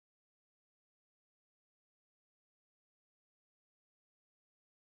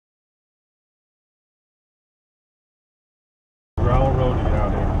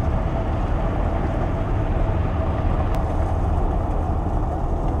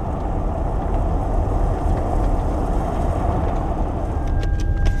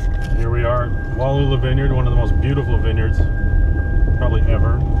Wallula Vineyard, one of the most beautiful vineyards probably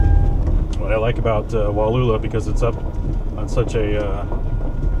ever. What I like about Wallula, because it's up on such a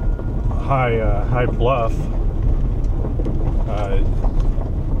high bluff,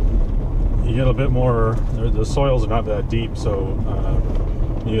 you get a bit more. The soils are not that deep, so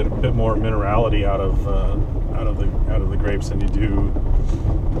you get a bit more minerality out of the grapes than you do,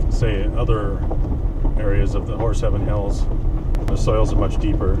 say, other areas of the Horse Heaven Hills. The soils are much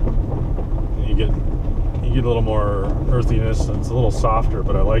deeper. You get a little more earthiness. It's a little softer,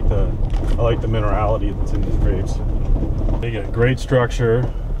 but I like the minerality that's in these grapes. They get great structure,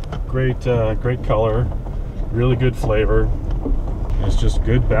 great color, really good flavor. And it's just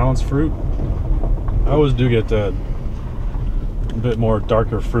good balanced fruit. I always do get a bit more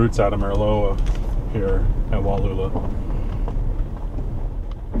darker fruits out of Merlot here at Wallula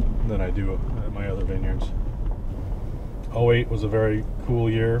than I do at my other vineyards. 08 was a very cool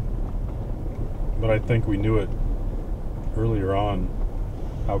year, but I think we knew it earlier on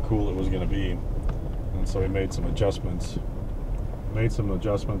how cool it was going to be, and so we made some adjustments.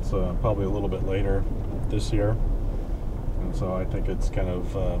 Probably a little bit later this year, and so I think it's kind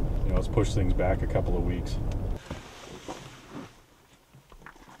of it's pushed things back a couple of weeks.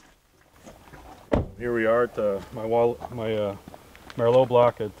 Here we are at my Merlot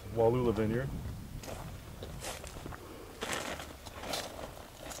block at Wallula Vineyard.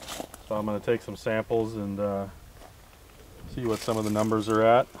 So I'm going to take some samples and see what some of the numbers are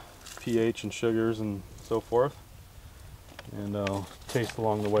at, pH and sugars and so forth, and I'll taste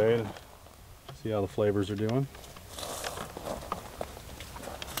along the way and see how the flavors are doing.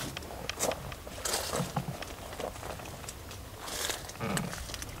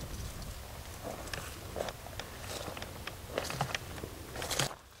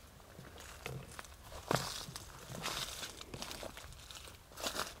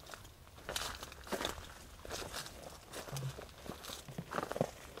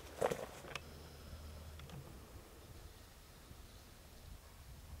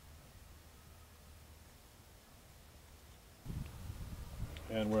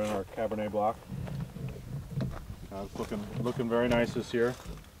 And we're in our Cabernet block. It's looking very nice this year.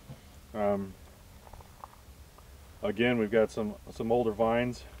 Again, we've got some older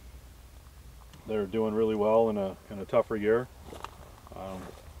vines that are doing really well in a tougher year.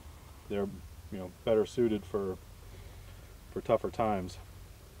 They're better suited for tougher times.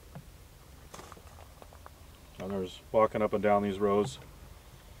 And there's walking up and down these rows.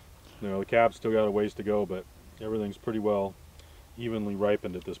 The cab's still got a ways to go, but everything's pretty well evenly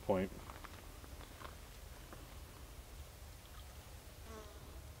ripened at this point.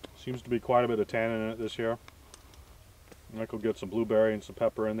 Seems to be quite a bit of tannin in it this year. I think we'll get some blueberry and some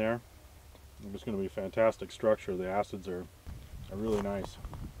pepper in there. It's going to be a fantastic structure. The acids are really nice.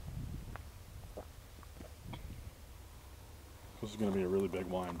 This is going to be a really big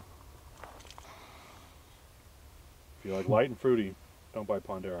wine. If you like light and fruity, don't buy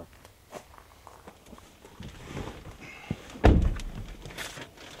Pondera.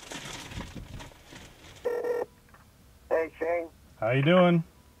 Hey Shane. How you doing?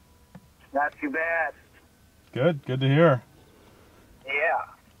 Not too bad. Good to hear. Yeah.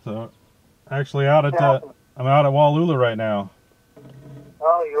 So, actually I'm out at Wallula right now.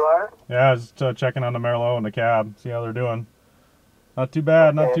 Oh, you are? Yeah, I was just checking on the Merlot and the cab, see how they're doing. Not too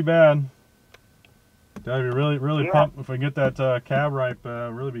bad, okay. Not too bad. Gotta be really pumped if we get that cab ripe.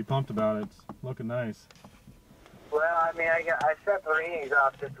 Really be pumped about it. It's looking nice. Well, I mean, I sent the readings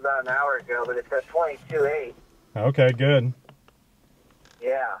off just about an hour ago, but it says 22.8. Okay, good.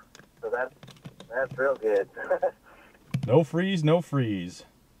 Yeah, so that's real good. No freeze, no freeze.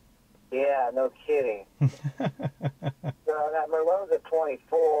 Yeah, no kidding. So that Merlot's at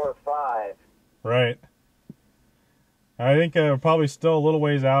 24.5. Right. I think we're probably still a little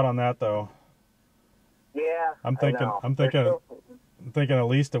ways out on that though. Yeah, I'm thinking at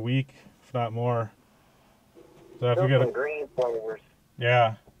least a week, if not more. So if we get some green flavors.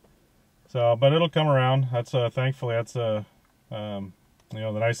 Yeah. So, but it'll come around. That's thankfully that's the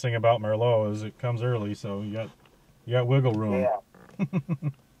nice thing about Merlot is it comes early, so you got wiggle room. Yeah.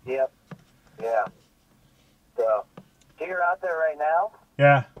 Yep. Yeah. So you're out there right now?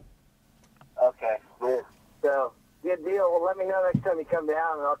 Yeah. Okay. Good. So good deal. Well, let me know next time you come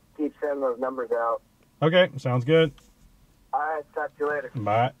down, and I'll keep sending those numbers out. Okay. Sounds good. All right. Talk to you later.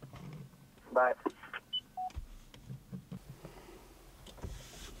 Bye. Bye.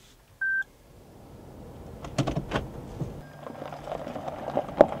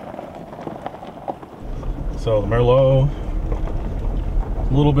 So the Merlot,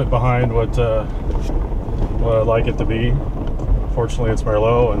 a little bit behind what I'd like it to be. Fortunately, it's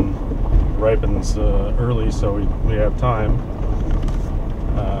Merlot, and ripens early, so we have time.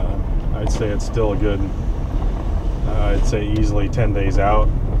 I'd say it's still a good, I'd say easily 10 days out.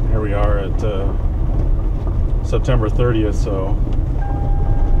 Here we are at September 30th, so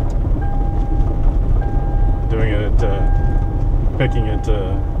doing it, picking it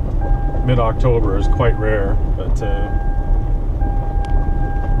mid-October is quite rare, but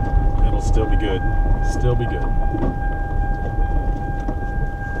it'll still be good. Still be good.